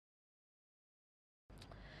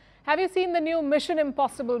Have you seen the new Mission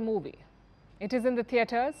Impossible movie? It is in the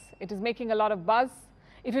theatres. It is making a lot of buzz.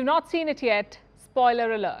 If you've not seen it yet,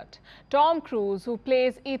 spoiler alert. Tom Cruise, who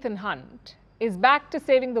plays Ethan Hunt, is back to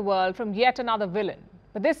saving the world from yet another villain.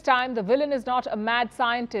 But this time, the villain is not a mad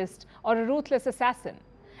scientist or a ruthless assassin.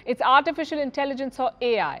 It's artificial intelligence, or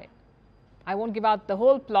AI. I won't give out the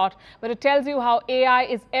whole plot, but it tells you how AI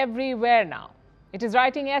is everywhere now. It is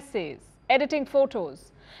writing essays, editing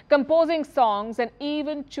photos, composing songs, and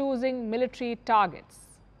even choosing military targets.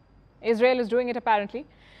 Israel is doing it apparently,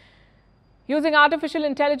 using artificial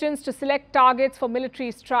intelligence to select targets for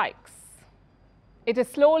military strikes. It is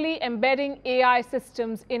slowly embedding AI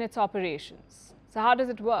systems in its operations. So how does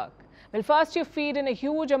it work? Well, first you feed in a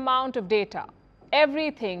huge amount of data.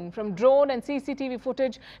 Everything from drone and CCTV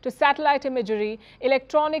footage to satellite imagery,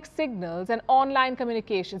 electronic signals and online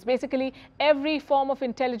communications. Basically, every form of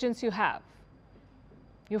intelligence you have.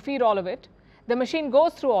 You feed all of it. The machine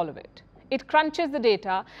goes through all of it. It crunches the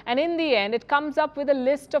data, and in the end, it comes up with a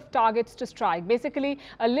list of targets to strike. Basically,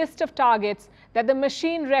 a list of targets that the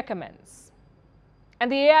machine recommends. And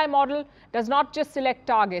the AI model does not just select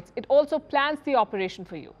targets, it also plans the operation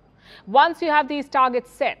for you. Once you have these targets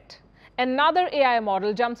set, another AI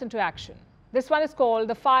model jumps into action. This one is called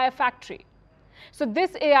the Fire Factory. So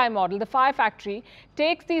this AI model, the Fire Factory,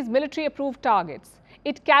 takes these military-approved targets.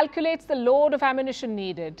 It calculates the load of ammunition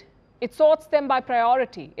needed. It sorts them by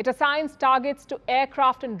priority. It assigns targets to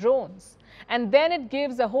aircraft and drones. And then it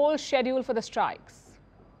gives a whole schedule for the strikes.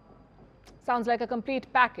 Sounds like a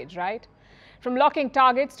complete package, right? From locking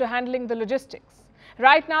targets to handling the logistics.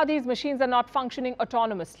 Right now, these machines are not functioning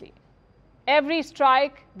autonomously. Every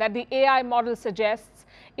strike that the AI model suggests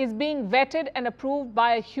is being vetted and approved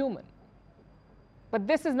by a human. But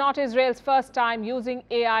this is not Israel's first time using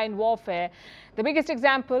AI in warfare. The biggest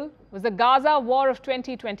example was the Gaza war of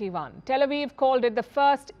 2021. Tel Aviv called it the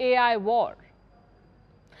first AI war.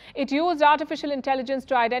 It used artificial intelligence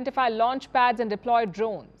to identify launch pads and deploy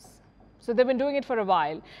drones. So they've been doing it for a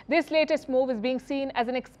while. This latest move is being seen as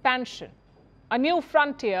an expansion, a new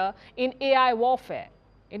frontier in AI warfare.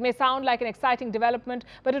 It may sound like an exciting development,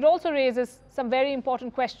 but it also raises some very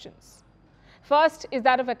important questions. First is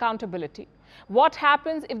that of accountability. What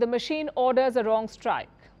happens if the machine orders a wrong strike?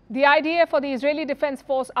 The idea for the Israeli Defense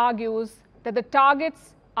Force argues that the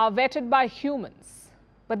targets are vetted by humans.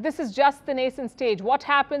 But this is just the nascent stage. What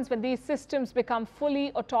happens when these systems become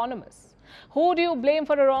fully autonomous? Who do you blame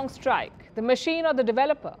for a wrong strike? The machine or the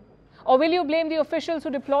developer? Or will you blame the officials who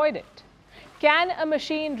deployed it? Can a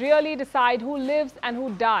machine really decide who lives and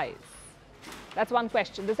who dies? That's one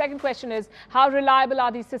question. The second question is, how reliable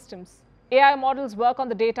are these systems? AI models work on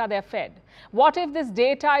the data they're fed. What if this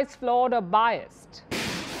data is flawed or biased?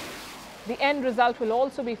 The end result will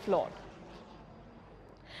also be flawed.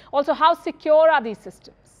 Also, how secure are these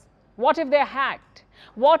systems? What if they're hacked?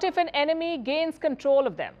 What if an enemy gains control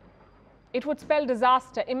of them? It would spell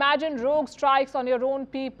disaster. Imagine rogue strikes on your own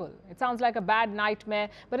people. It sounds like a bad nightmare,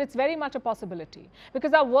 but it's very much a possibility.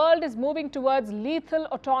 Because our world is moving towards lethal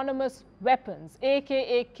autonomous weapons,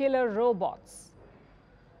 aka killer robots.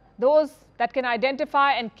 Those that can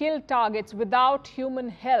identify and kill targets without human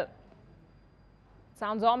help.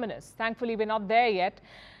 Sounds ominous. Thankfully, we're not there yet.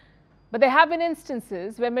 But there have been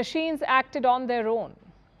instances where machines acted on their own.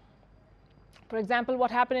 For example,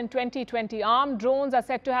 what happened in 2020, armed drones are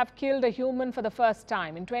said to have killed a human for the first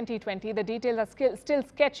time. In 2020, the details are still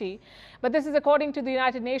sketchy, but this is according to the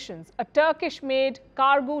United Nations. A Turkish-made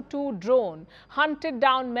Kargu-2 drone hunted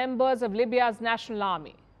down members of Libya's national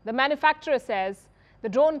army. The manufacturer says the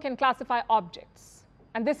drone can classify objects,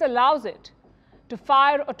 and this allows it to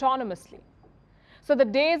fire autonomously. So the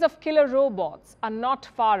days of killer robots are not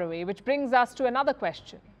far away, which brings us to another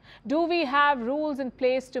question. Do we have rules in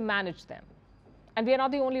place to manage them? And we are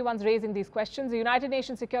not the only ones raising these questions. The United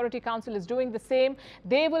Nations Security Council is doing the same.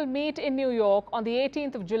 They will meet in New York on the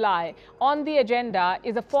 18th of July. On the agenda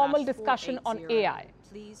is a formal discussion on AI.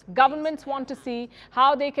 Governments want to see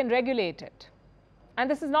how they can regulate it. And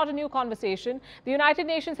this is not a new conversation. The United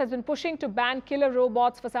Nations has been pushing to ban killer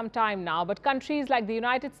robots for some time now, but countries like the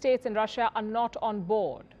United States and Russia are not on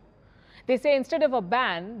board. They say instead of a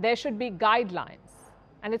ban, there should be guidelines.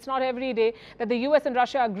 And it's not every day that the US and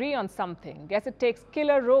Russia agree on something. Guess it takes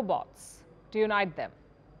killer robots to unite them.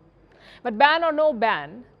 But ban or no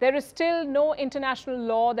ban, there is still no international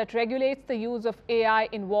law that regulates the use of AI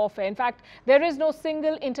in warfare. In fact, there is no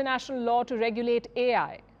single international law to regulate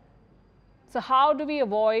AI. So how do we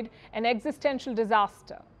avoid an existential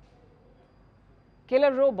disaster?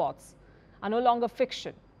 Killer robots are no longer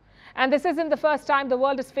fiction. And this isn't the first time the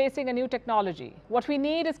world is facing a new technology. What we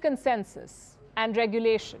need is consensus and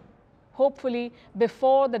regulation. hopefully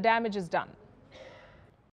before the damage is done.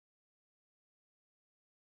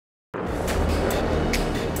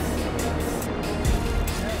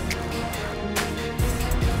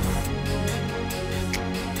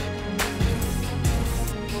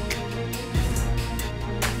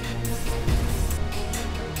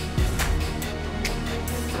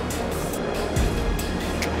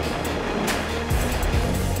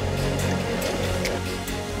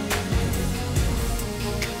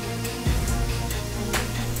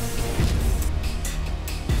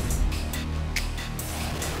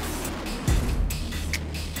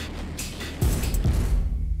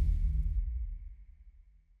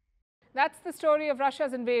 That's the story of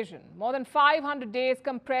Russia's invasion. More than 500 days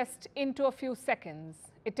compressed into a few seconds.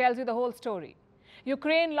 It tells you the whole story.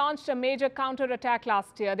 Ukraine launched a major counterattack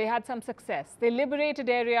last year. They had some success. They liberated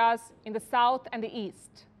areas in the south and the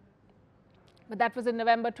east. But that was in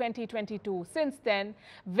November 2022. Since then,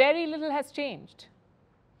 very little has changed.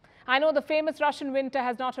 I know the famous Russian winter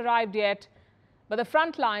has not arrived yet, but the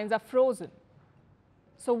front lines are frozen.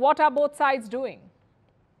 So what are both sides doing?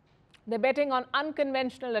 They're betting on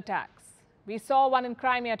unconventional attacks. We saw one in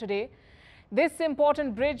Crimea today. This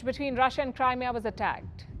important bridge between Russia and Crimea was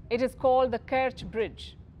attacked. It is called the Kerch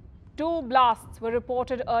Bridge. 2 blasts were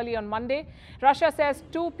reported early on Monday. Russia says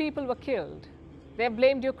 2 people were killed. They have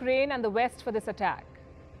blamed Ukraine and the West for this attack.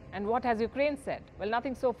 And what has Ukraine said? Well,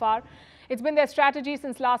 nothing so far. It's been their strategy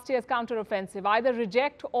since last year's counteroffensive, either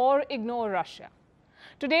reject or ignore Russia.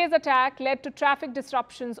 Today's attack led to traffic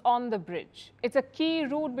disruptions on the bridge. It's a key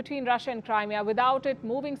route between Russia and Crimea. Without it,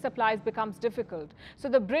 moving supplies becomes difficult. So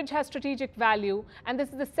the bridge has strategic value, and this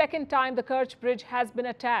is the second time the Kerch Bridge has been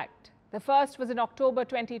attacked. The first was in October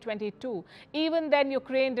 2022. Even then,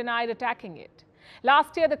 Ukraine denied attacking it.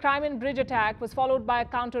 Last year, the Crimean bridge attack was followed by a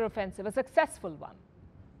counteroffensive, a successful one.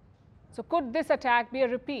 So could this attack be a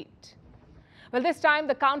repeat? Well, this time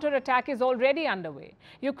the counterattack is already underway.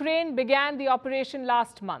 Ukraine began the operation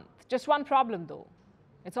last month. Just one problem though.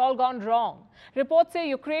 It's all gone wrong. Reports say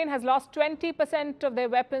Ukraine has lost 20% of their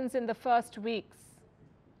weapons in the first weeks.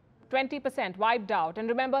 20% wiped out. And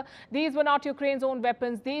remember, these were not Ukraine's own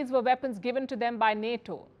weapons. These were weapons given to them by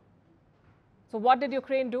NATO. So what did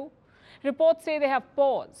Ukraine do? Reports say they have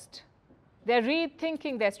paused. They're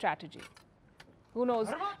rethinking their strategy. Who knows?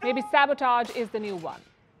 Maybe sabotage is the new one.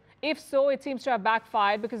 If so, it seems to have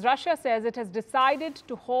backfired because Russia says it has decided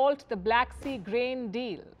to halt the Black Sea grain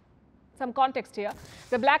deal. Some context here.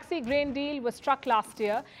 The Black Sea grain deal was struck last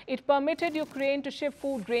year. It permitted Ukraine to ship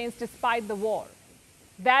food grains despite the war.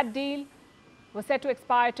 That deal was set to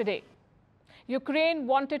expire today. Ukraine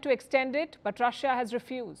wanted to extend it, but Russia has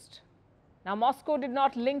refused. Now, Moscow did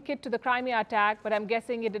not link it to the Crimea attack, but I'm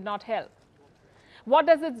guessing it did not help. What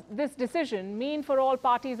does this decision mean for all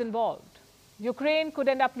parties involved? Ukraine could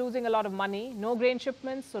end up losing a lot of money, no grain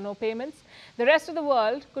shipments, so no payments. The rest of the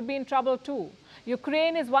world could be in trouble too.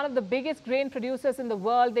 Ukraine is one of the biggest grain producers in the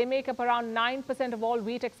world. They make up around 9% of all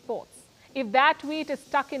wheat exports. If that wheat is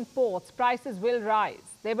stuck in ports, prices will rise.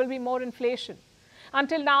 There will be more inflation.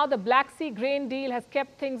 Until now, the Black Sea grain deal has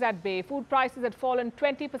kept things at bay. Food prices had fallen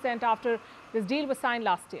 20% after this deal was signed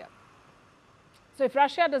last year. So if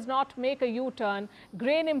Russia does not make a U-turn,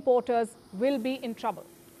 grain importers will be in trouble,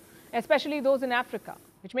 especially those in Africa,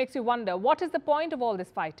 which makes you wonder, what is the point of all this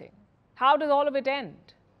fighting? How does all of it end?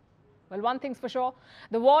 Well, one thing's for sure,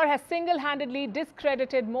 the war has single-handedly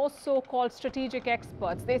discredited most so-called strategic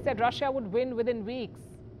experts. They said Russia would win within weeks.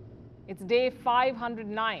 It's day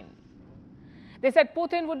 509. They said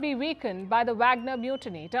Putin would be weakened by the Wagner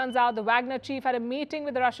mutiny. Turns out the Wagner chief had a meeting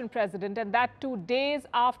with the Russian president, and that 2 days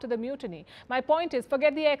after the mutiny. My point is,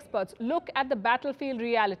 forget the experts. Look at the battlefield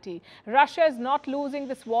reality. Russia is not losing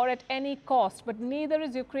this war at any cost, but neither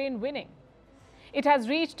is Ukraine winning. It has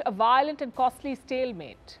reached a violent and costly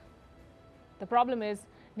stalemate. The problem is,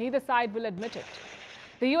 neither side will admit it.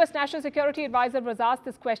 The US National Security Advisor was asked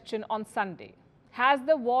this question on Sunday. Has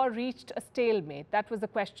the war reached a stalemate? That was the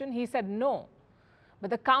question. He said no. But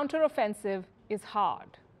the counteroffensive is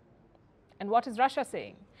hard. And what is Russia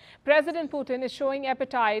saying? President Putin is showing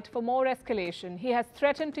appetite for more escalation. He has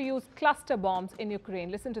threatened to use cluster bombs in Ukraine.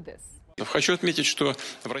 Listen to this.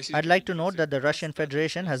 I'd like to note that the Russian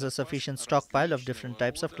Federation has a sufficient stockpile of different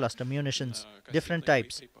types of cluster munitions. Different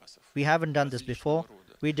types. We haven't done this before.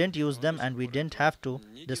 We didn't use them and we didn't have to,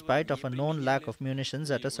 despite of a known lack of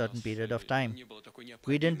munitions at a certain period of time.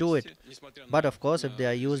 We didn't do it. But of course, if they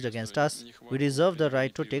are used against us, we reserve the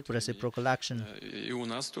right to take reciprocal action.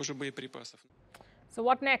 So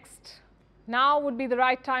what next? Now would be the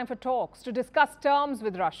right time for talks to discuss terms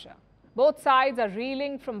with Russia. Both sides are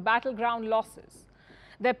reeling from battleground losses.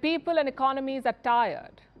 Their people and economies are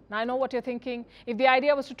tired. Now, I know what you're thinking. If the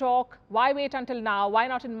idea was to talk, why wait until now? Why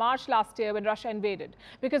not in March last year when Russia invaded?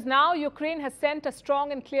 Because now Ukraine has sent a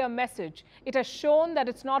strong and clear message. It has shown that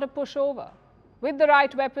it's not a pushover. With the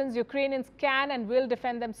right weapons, Ukrainians can and will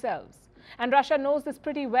defend themselves. And Russia knows this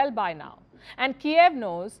pretty well by now. And Kiev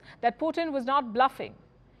knows that Putin was not bluffing.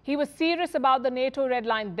 He was serious about the NATO red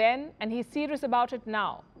line then, and he's serious about it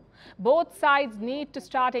now. Both sides need to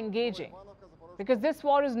start engaging, because this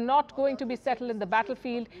war is not going to be settled in the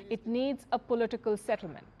battlefield. It needs a political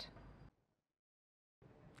settlement.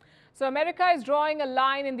 So America is drawing a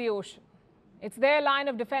line in the ocean. It's their line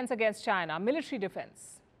of defense against China, military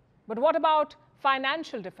defense. But what about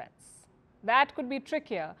financial defense? That could be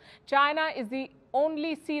trickier. China is the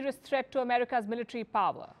only serious threat to America's military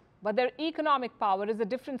power. But their economic power is a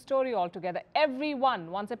different story altogether. Everyone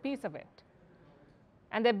wants a piece of it.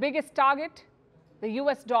 And their biggest target? The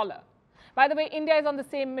US dollar. By the way, India is on the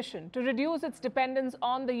same mission, to reduce its dependence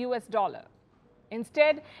on the US dollar.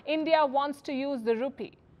 Instead, India wants to use the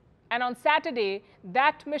rupee. And on Saturday,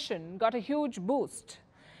 that mission got a huge boost.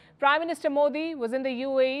 Prime Minister Modi was in the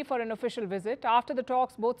UAE for an official visit. After the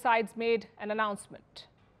talks, both sides made an announcement.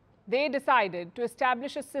 They decided to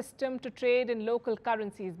establish a system to trade in local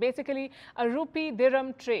currencies, basically a rupee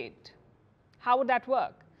dirham trade. How would that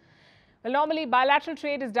work? Well, normally bilateral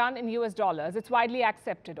trade is done in US dollars. It's widely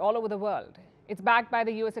accepted all over the world. It's backed by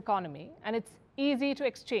the US economy, and it's easy to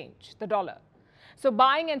exchange the dollar. So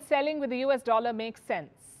buying and selling with the US dollar makes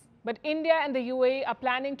sense. But India and the UAE are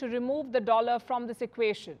planning to remove the dollar from this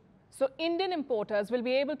equation. So Indian importers will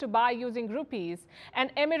be able to buy using rupees,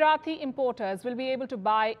 and Emirati importers will be able to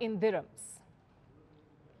buy in dirhams.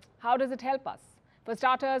 How does it help us? For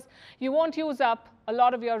starters, you won't use up a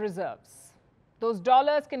lot of your reserves. Those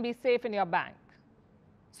dollars can be safe in your bank.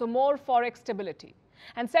 So more forex stability.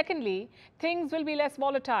 And secondly, things will be less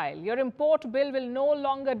volatile. Your import bill will no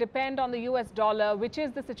longer depend on the US dollar, which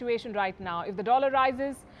is the situation right now. If the dollar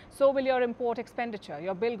rises, so will your import expenditure.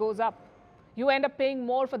 Your bill goes up. You end up paying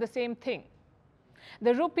more for the same thing.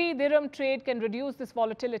 The rupee dirham trade can reduce this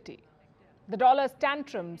volatility. The dollar's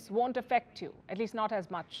tantrums won't affect you, at least not as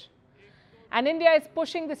much. And India is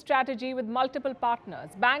pushing this strategy with multiple partners.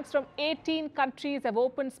 Banks from 18 countries have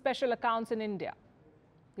opened special accounts in India.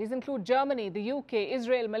 These include Germany, the UK,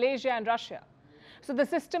 Israel, Malaysia, and Russia. So the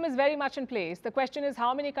system is very much in place. The question is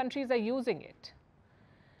how many countries are using it.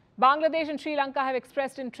 Bangladesh and Sri Lanka have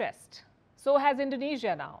expressed interest. So has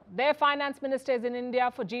Indonesia now. Their finance minister is in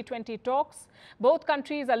India for G20 talks. Both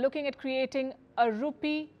countries are looking at creating a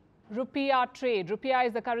rupiah trade. Rupiah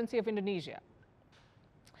is the currency of Indonesia.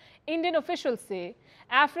 Indian officials say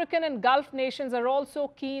African and Gulf nations are also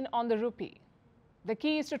keen on the rupee. The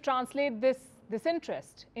key is to translate this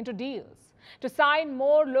interest into deals, to sign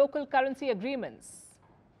more local currency agreements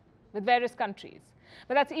with various countries.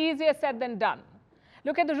 But that's easier said than done.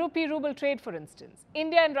 Look at the rupee-ruble trade, for instance.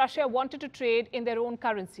 India and Russia wanted to trade in their own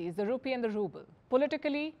currencies, the rupee and the ruble.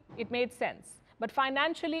 Politically, it made sense. But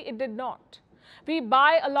financially, it did not. We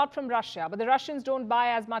buy a lot from Russia, but the Russians don't buy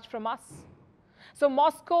as much from us. So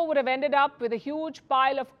Moscow would have ended up with a huge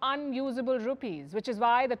pile of unusable rupees, which is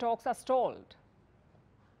why the talks are stalled.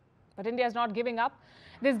 But India is not giving up.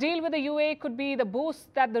 This deal with the UAE could be the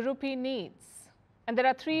boost that the rupee needs. And there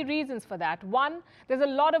are three reasons for that. One, there's a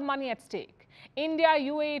lot of money at stake.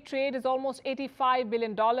 India-UAE trade is almost $85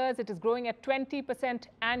 billion. It is growing at 20%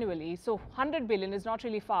 annually. So 100 billion is not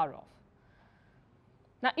really far off.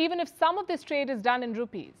 Now, even if some of this trade is done in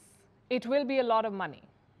rupees, it will be a lot of money.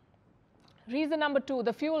 Reason number two,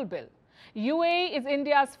 the fuel bill. UAE is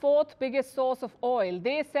India's fourth biggest source of oil.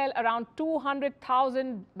 They sell around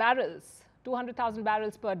 200,000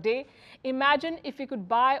 barrels per day. Imagine if we could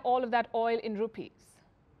buy all of that oil in rupees.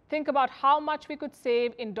 Think about how much we could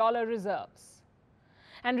save in dollar reserves.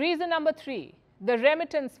 And reason number three, the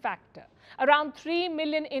remittance factor. Around 3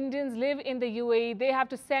 million Indians live in the UAE. They have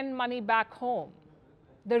to send money back home.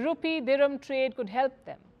 The rupee dirham trade could help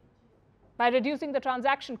them by reducing the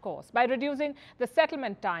transaction cost, by reducing the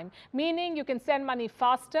settlement time, meaning you can send money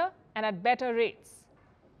faster and at better rates.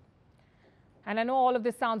 And I know all of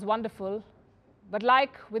this sounds wonderful, but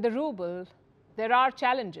like with the ruble, there are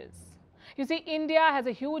challenges. You see, India has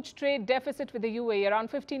a huge trade deficit with the UAE, around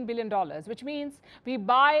 $15 billion, which means we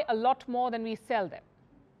buy a lot more than we sell them.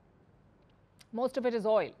 Most of it is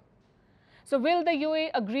oil. So will the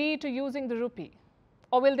UAE agree to using the rupee?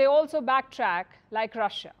 Or will they also backtrack like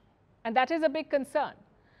Russia? And that is a big concern.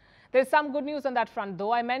 There's some good news on that front,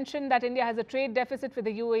 though. I mentioned that India has a trade deficit with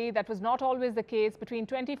the UAE. That was not always the case. Between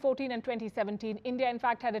 2014 and 2017, India, in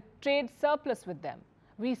fact, had a trade surplus with them.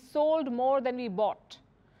 We sold more than we bought.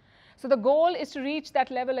 So the goal is to reach that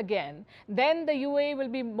level again. Then the UAE will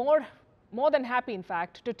be more than happy, in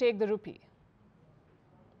fact, to take the rupee.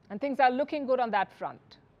 And things are looking good on that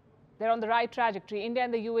front. They're on the right trajectory. India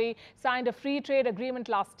and the UAE signed a free trade agreement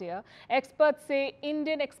last year. Experts say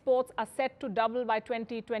Indian exports are set to double by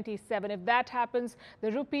 2027. If that happens,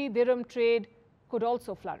 the rupee-dirham trade could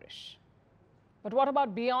also flourish. But what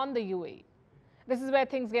about beyond the UAE? This is where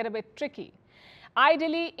things get a bit tricky.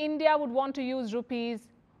 Ideally, India would want to use rupees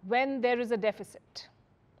when there is a deficit,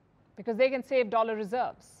 because they can save dollar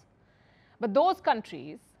reserves. But those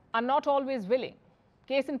countries are not always willing.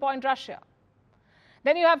 Case in point, Russia.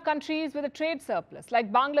 Then you have countries with a trade surplus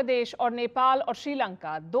like Bangladesh or Nepal or Sri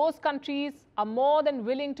Lanka. Those countries are more than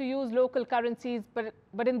willing to use local currencies,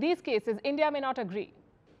 but in these cases, India may not agree.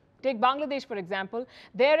 Take Bangladesh, for example.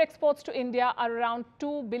 Their exports to India are around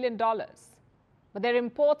 $2 billion. But their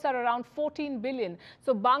imports are around 14 billion.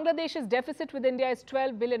 So Bangladesh's deficit with India is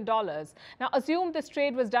 $12 billion. Now assume this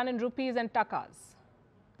trade was done in rupees and takas,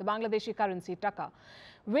 the Bangladeshi currency, taka.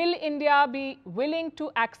 Will India be willing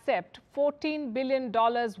to accept $14 billion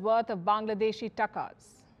worth of Bangladeshi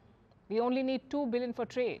takas? We only need $2 billion for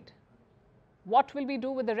trade. What will we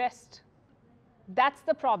do with the rest? That's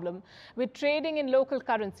the problem with trading in local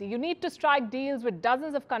currency. You need to strike deals with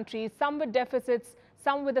dozens of countries, some with deficits,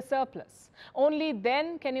 some with a surplus. Only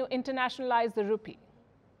then can you internationalize the rupee.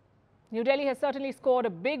 New Delhi has certainly scored a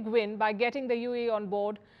big win by getting the UAE on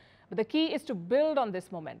board, but the key is to build on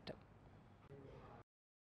this momentum.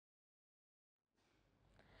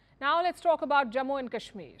 Now let's talk about Jammu and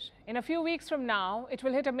Kashmir. In a few weeks from now, it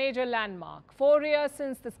will hit a major landmark. 4 years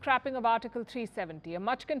since the scrapping of Article 370, a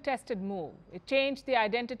much contested move. It changed the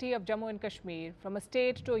identity of Jammu and Kashmir from a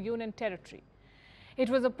state to a union territory. It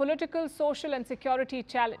was a political, social and security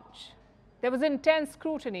challenge. There was intense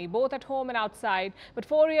scrutiny, both at home and outside, but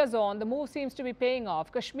 4 years on, the move seems to be paying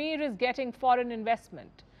off. Kashmir is getting foreign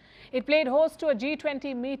investment. It played host to a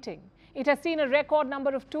G20 meeting. It has seen a record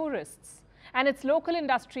number of tourists, and its local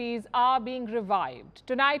industries are being revived.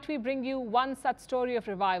 Tonight, we bring you one such story of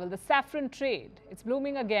revival, the saffron trade. It's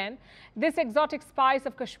blooming again. This exotic spice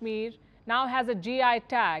of Kashmir now has a GI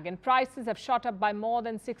tag, and prices have shot up by more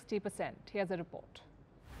than 60%. Here's a report.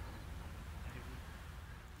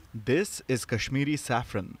 This is Kashmiri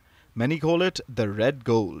saffron. Many call it the red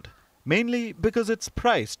gold, mainly because it's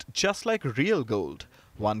priced just like real gold.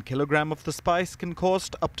 1 kilogram of the spice can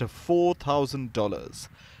cost up to $4,000.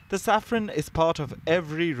 The saffron is part of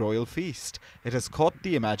every royal feast. It has caught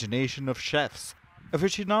the imagination of chefs,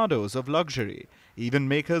 aficionados of luxury, even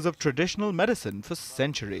makers of traditional medicine for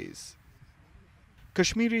centuries.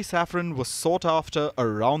 Kashmiri saffron was sought after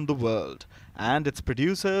around the world, and its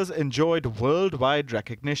producers enjoyed worldwide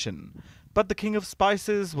recognition. But the king of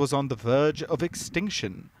spices was on the verge of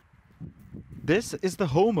extinction. This is the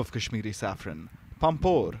home of Kashmiri saffron,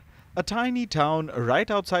 Pampore, a tiny town right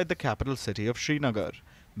outside the capital city of Srinagar.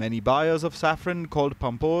 Many buyers of saffron called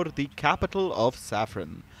Pampore the capital of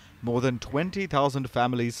saffron. More than 20,000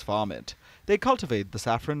 families farm it. They cultivate the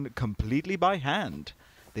saffron completely by hand.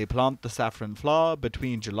 They plant the saffron flower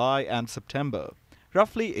between July and September.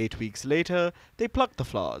 Roughly 8 weeks later, they pluck the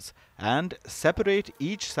flowers and separate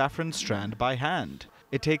each saffron strand by hand.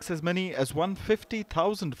 It takes as many as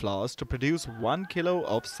 150,000 flowers to produce 1 kilo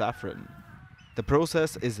of saffron. The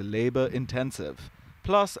process is labor-intensive.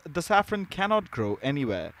 Plus, the saffron cannot grow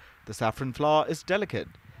anywhere. The saffron flower is delicate.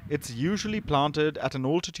 It's usually planted at an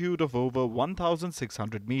altitude of over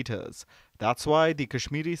 1,600 meters. That's why the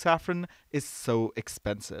Kashmiri saffron is so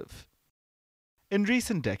expensive. In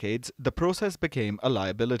recent decades, the process became a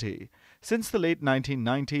liability. Since the late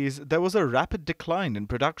 1990s, there was a rapid decline in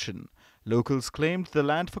production. Locals claimed the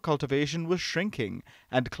land for cultivation was shrinking,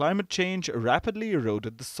 and climate change rapidly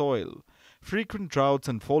eroded the soil. Frequent droughts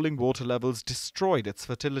and falling water levels destroyed its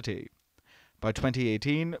fertility. By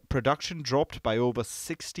 2018, production dropped by over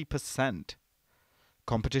 60%.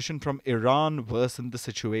 Competition from Iran worsened the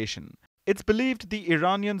situation. It's believed the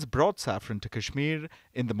Iranians brought saffron to Kashmir.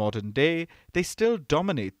 In the modern day, they still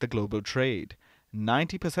dominate the global trade.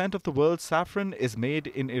 90% of the world's saffron is made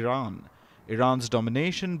in Iran. Iran's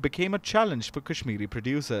domination became a challenge for Kashmiri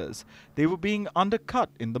producers. They were being undercut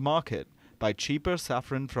in the market by cheaper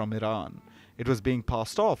saffron from Iran. It was being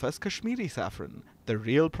passed off as Kashmiri saffron. The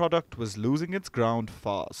real product was losing its ground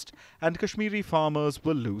fast, and Kashmiri farmers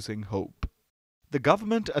were losing hope. The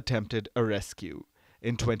government attempted a rescue.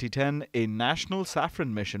 In 2010, a national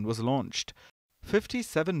saffron mission was launched.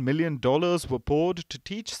 $57 million were poured to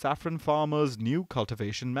teach saffron farmers new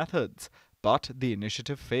cultivation methods, but the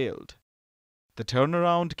initiative failed. The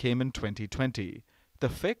turnaround came in 2020. The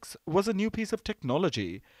fix was a new piece of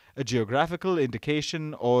technology, a geographical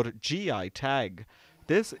indication or GI tag.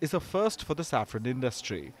 This is a first for the saffron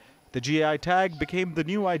industry. The GI tag became the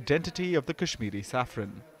new identity of the Kashmiri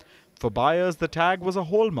saffron. For buyers, the tag was a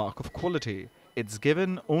hallmark of quality. It's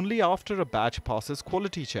given only after a batch passes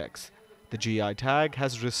quality checks. The GI tag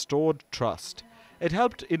has restored trust. It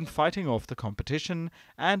helped in fighting off the competition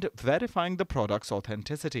and verifying the product's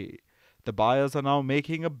authenticity. The buyers are now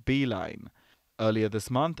making a beeline. Earlier this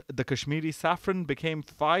month, the Kashmiri saffron became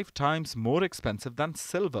 5 times more expensive than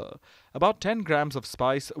silver. About 10 grams of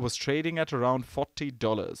spice was trading at around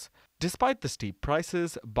 $40. Despite the steep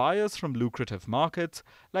prices, buyers from lucrative markets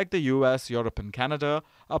like the US, Europe and Canada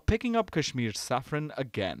are picking up Kashmir saffron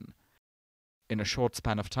again. In a short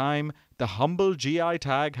span of time, the humble GI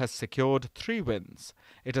tag has secured 3 wins.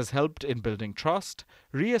 It has helped in building trust,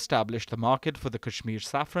 re-established the market for the Kashmir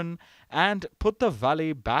saffron, and put the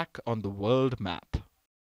valley back on the world map.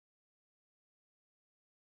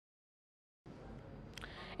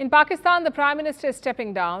 In Pakistan, the Prime Minister is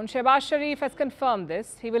stepping down. Shehbaz Sharif has confirmed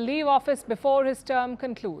this. He will leave office before his term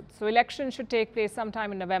concludes. So elections should take place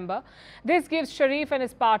sometime in November. This gives Sharif and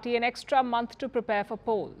his party an extra month to prepare for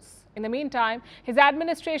polls. In the meantime, his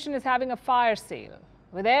administration is having a fire sale,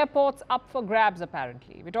 with airports up for grabs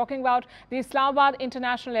apparently. We're talking about the Islamabad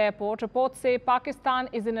International Airport. Reports say Pakistan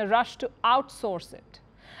is in a rush to outsource it.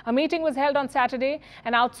 A meeting was held on Saturday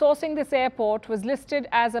and outsourcing this airport was listed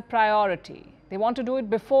as a priority. They want to do it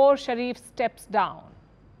before Sharif steps down.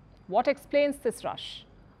 What explains this rush?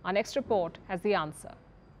 Our next report has the answer.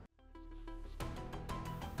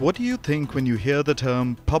 What do you think when you hear the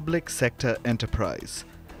term public sector enterprise?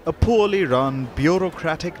 A poorly run,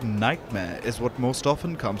 bureaucratic nightmare is what most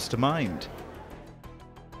often comes to mind.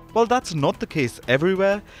 While that's not the case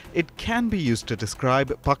everywhere, it can be used to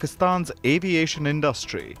describe Pakistan's aviation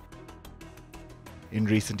industry. In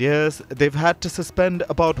recent years, they've had to suspend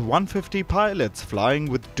about 150 pilots flying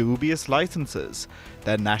with dubious licenses.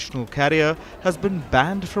 Their national carrier has been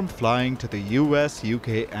banned from flying to the US,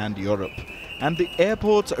 UK and Europe. And the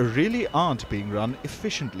airports really aren't being run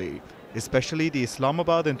efficiently, especially the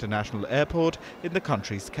Islamabad International Airport in the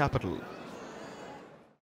country's capital.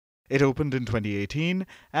 It opened in 2018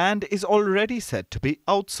 and is already said to be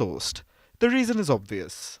outsourced. The reason is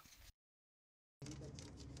obvious.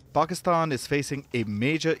 Pakistan is facing a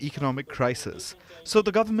major economic crisis, so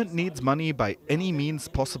the government needs money by any means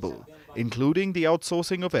possible, including the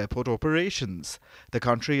outsourcing of airport operations. The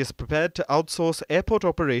country is prepared to outsource airport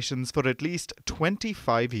operations for at least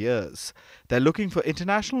 25 years. They're looking for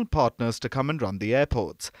international partners to come and run the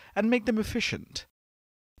airports and make them efficient.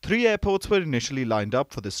 3 airports were initially lined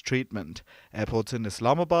up for this treatment: airports in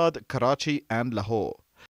Islamabad, Karachi and Lahore.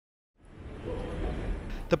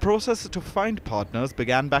 The process to find partners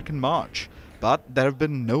began back in March, but there have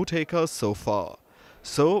been no takers so far.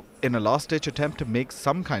 So, in a last-ditch attempt to make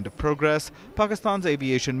some kind of progress, Pakistan's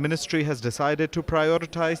aviation ministry has decided to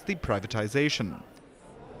prioritize the privatization.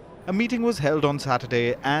 A meeting was held on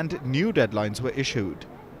Saturday and new deadlines were issued.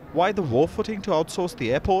 Why the war footing to outsource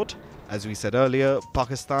the airport? As we said earlier,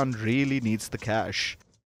 Pakistan really needs the cash.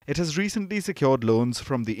 It has recently secured loans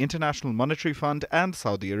from the International Monetary Fund and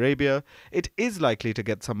Saudi Arabia. It is likely to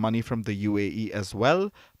get some money from the UAE as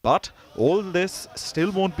well, but all this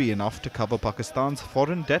still won't be enough to cover Pakistan's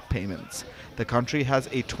foreign debt payments. The country has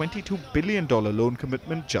a $22 billion loan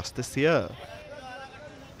commitment just this year.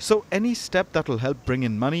 So any step that will help bring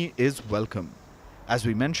in money is welcome. As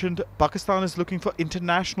we mentioned, Pakistan is looking for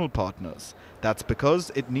international partners. That's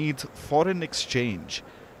because it needs foreign exchange.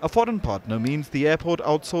 A foreign partner means the airport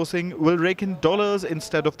outsourcing will rake in dollars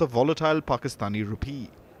instead of the volatile Pakistani rupee.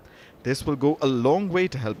 This will go a long way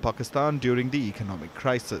to help Pakistan during the economic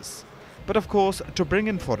crisis. But of course, to bring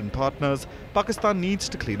in foreign partners, Pakistan needs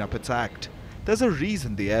to clean up its act. There's a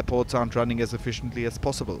reason the airports aren't running as efficiently as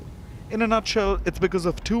possible. In a nutshell, it's because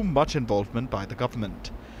of too much involvement by the government.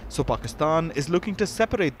 So Pakistan is looking to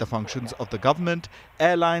separate the functions of the government,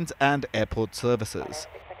 airlines and airport services.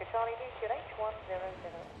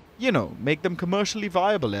 You know, make them commercially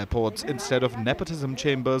viable airports instead of nepotism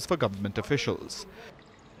chambers for government officials.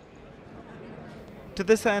 To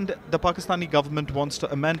this end, the Pakistani government wants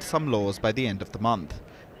to amend some laws by the end of the month.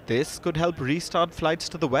 This could help restart flights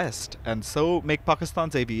to the West and so make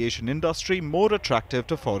Pakistan's aviation industry more attractive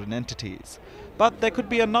to foreign entities. But there could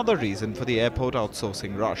be another reason for the airport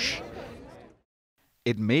outsourcing rush.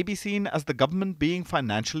 It may be seen as the government being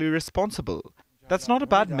financially responsible. That's not a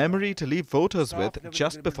bad memory to leave voters with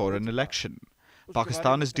just before an election.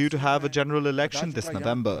 Pakistan is due to have a general election this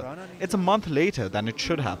November. It's a month later than it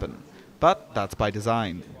should happen. But that's by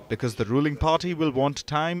design, because the ruling party will want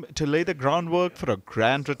time to lay the groundwork for a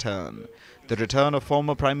grand return. the return of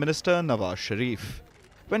former Prime Minister Nawaz Sharif.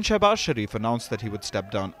 When Shehbaz Sharif announced that he would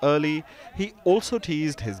step down early, he also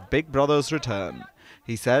teased his big brother's return.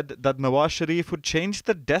 He said that Nawaz Sharif would change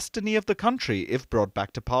the destiny of the country if brought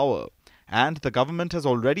back to power. And the government has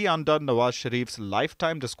already undone Nawaz Sharif's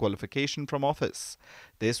lifetime disqualification from office.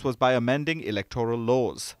 This was by amending electoral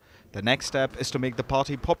laws. The next step is to make the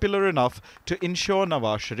party popular enough to ensure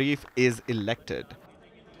Nawaz Sharif is elected.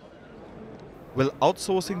 Will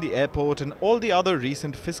outsourcing the airport and all the other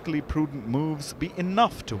recent fiscally prudent moves be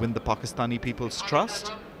enough to win the Pakistani people's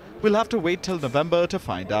trust? We'll have to wait till November to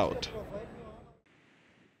find out.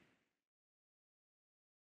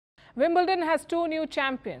 Wimbledon has two new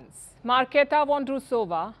champions, Marketa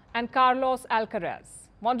Vondrousova and Carlos Alcaraz.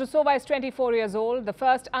 Vondrousova is 24 years old, the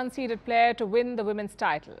first unseeded player to win the women's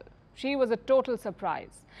title. She was a total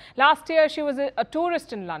surprise. Last year, she was a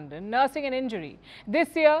tourist in London, nursing an injury.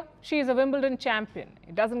 This year, she is a Wimbledon champion.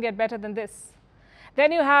 It doesn't get better than this.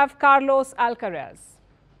 Then you have Carlos Alcaraz,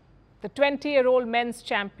 the 20-year-old men's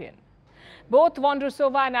champion. Both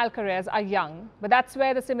Vondrousova and Alcaraz are young, but that's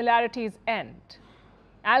where the similarities end.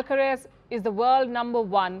 Alcaraz is the world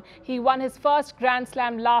 #1. He won his first Grand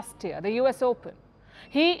Slam last year, the US Open.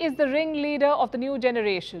 He is the ringleader of the new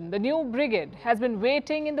generation. The new brigade has been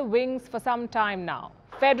waiting in the wings for some time now.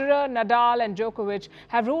 Federer, Nadal and Djokovic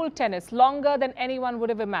have ruled tennis longer than anyone would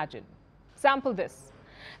have imagined. Sample this.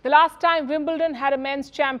 The last time Wimbledon had a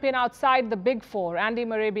men's champion outside the Big Four, Andy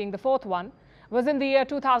Murray being the fourth one, was in the year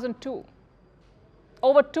 2002.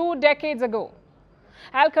 Over 2 decades ago.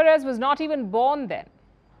 Alcaraz was not even born then.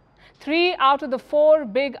 3 out of the 4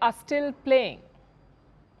 big are still playing.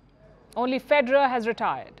 Only Federer has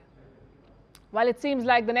retired. While it seems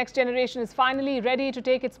like the next generation is finally ready to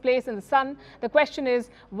take its place in the sun, the question is,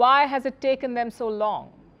 why has it taken them so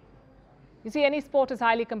long? You see, any sport is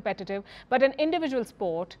highly competitive, but an individual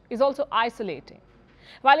sport is also isolating.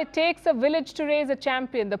 While it takes a village to raise a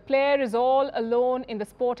champion, the player is all alone in the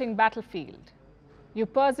sporting battlefield. You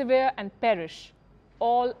persevere and perish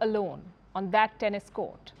all alone on that tennis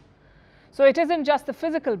court. So it isn't just the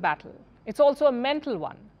physical battle, it's also a mental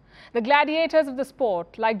one. The gladiators of the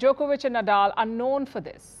sport, like Djokovic and Nadal, are known for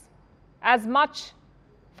this, as much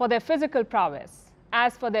for their physical prowess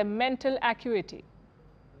as for their mental acuity.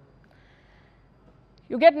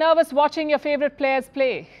 You get nervous watching your favorite players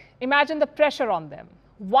play. Imagine the pressure on them.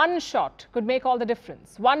 One shot could make all the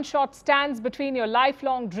difference. One shot stands between your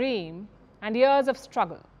lifelong dream and years of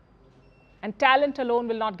struggle. And talent alone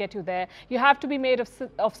will not get you there. You have to be made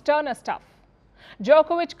of sterner stuff.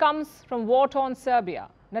 Djokovic comes from war-torn Serbia.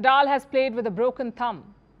 Nadal has played with a broken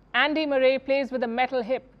thumb. Andy Murray plays with a metal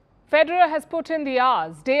hip. Federer has put in the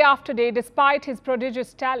hours, day after day, despite his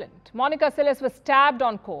prodigious talent. Monica Seles was stabbed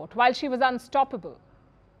on court while she was unstoppable.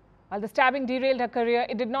 While the stabbing derailed her career,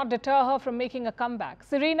 it did not deter her from making a comeback.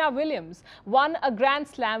 Serena Williams won a Grand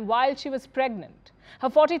Slam while she was pregnant. Her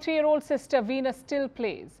 43-year-old sister Venus still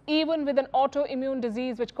plays, even with an autoimmune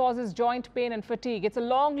disease which causes joint pain and fatigue. It's a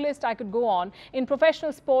long list I could go on. In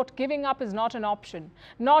professional sport, giving up is not an option.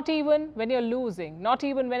 Not even when you're losing. Not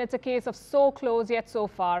even when it's a case of so close yet so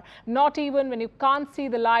far. Not even when you can't see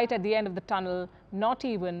the light at the end of the tunnel. Not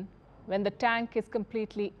even when the tank is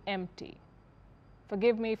completely empty.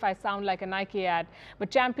 Forgive me if I sound like a Nike ad, but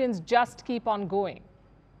champions just keep on going.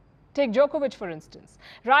 Take Djokovic, for instance.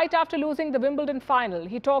 Right after losing the Wimbledon final,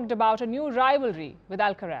 he talked about a new rivalry with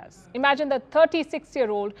Alcaraz. Imagine the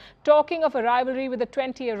 36-year-old talking of a rivalry with a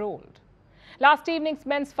 20-year-old. Last evening's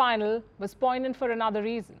men's final was poignant for another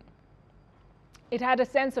reason. It had a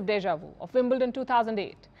sense of déjà vu, of Wimbledon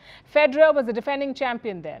 2008. Federer was the defending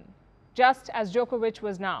champion then, just as Djokovic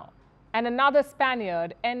was now. And another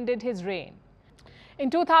Spaniard ended his reign. In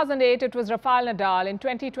 2008, it was Rafael Nadal. In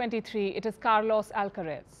 2023, it is Carlos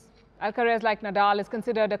Alcaraz. Alcaraz, like Nadal, is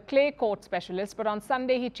considered a clay court specialist, but on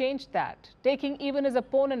Sunday he changed that, taking even his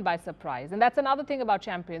opponent by surprise. And that's another thing about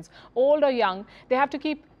champions. Old or young, they have to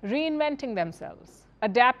keep reinventing themselves,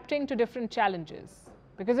 adapting to different challenges.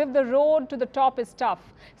 Because if the road to the top is tough,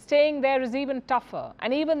 staying there is even tougher.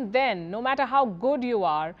 And even then, no matter how good you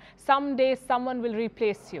are, someday someone will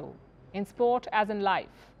replace you, in sport as in life.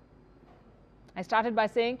 I started by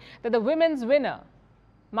saying that the women's winner,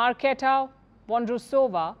 Marketa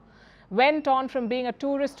Vondrousova, went on from being a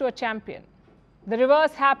tourist to a champion. The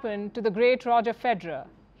reverse happened to the great Roger Federer.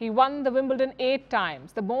 He won the Wimbledon 8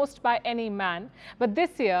 times, the most by any man, but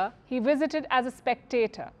this year he visited as a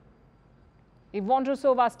spectator. If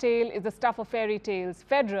Vondrousova's tale is the stuff of fairy tales,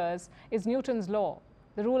 Federer's is Newton's law.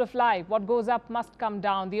 The rule of life, what goes up must come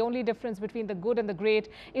down. The only difference between the good and the great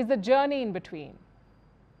is the journey in between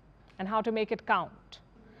and how to make it count.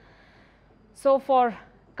 So for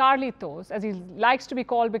Carlitos, as he likes to be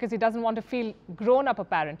called because he doesn't want to feel grown up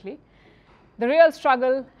apparently, the real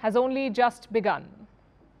struggle has only just begun.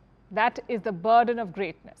 That is the burden of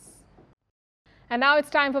greatness. And now it's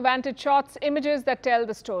time for Vantage Shots, images that tell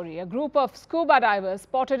the story. A group of scuba divers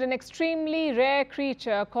spotted an extremely rare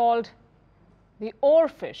creature called the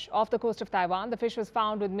oarfish off the coast of Taiwan. The fish was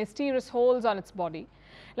found with mysterious holes on its body.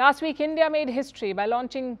 Last week, India made history by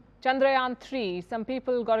launching Chandrayaan-3. Some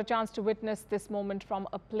people got a chance to witness this moment from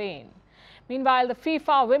a plane. Meanwhile, the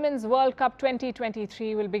FIFA Women's World Cup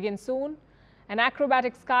 2023 will begin soon. An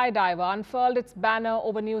acrobatic skydiver unfurled its banner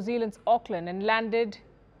over New Zealand's Auckland and landed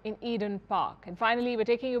in Eden Park. And finally, we're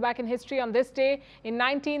taking you back in history. On this day, in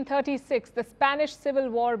 1936, the Spanish Civil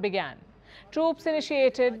War began. Troops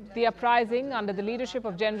initiated the uprising under the leadership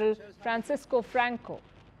of General Francisco Franco.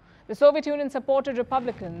 The Soviet Union supported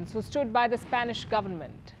Republicans who stood by the Spanish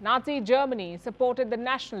government. Nazi Germany supported the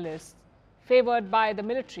nationalists who favored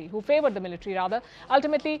the military rather.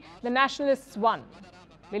 Ultimately, the nationalists won.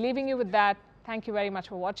 We're leaving you with that. Thank you very much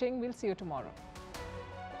for watching. We'll see you tomorrow.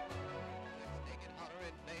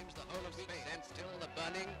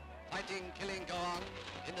 Fighting, killing go on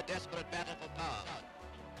in the desperate battle for power.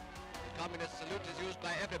 The communist salute is used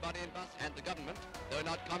by everybody in bus, and the government, though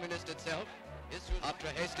not communist itself, is used. After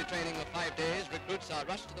a hasty training of 5 days, recruits are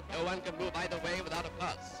rushed to the front. No one can move either way without a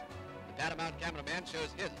pass. The Paramount cameraman shows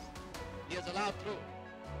his. He is allowed through.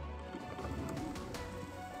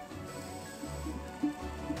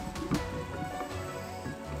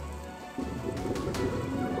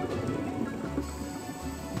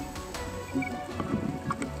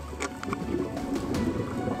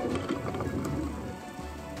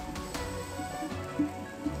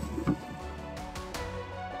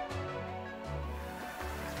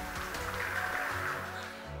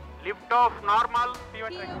 Lift off normal.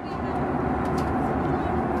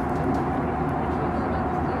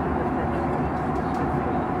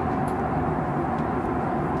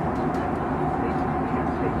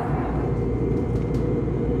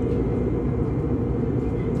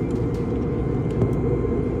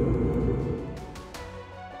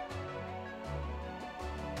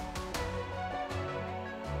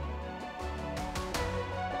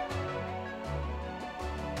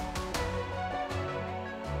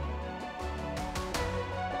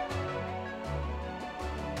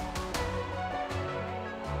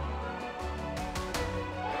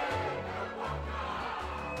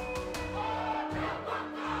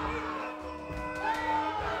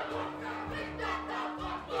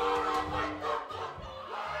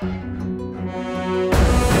 Thank you.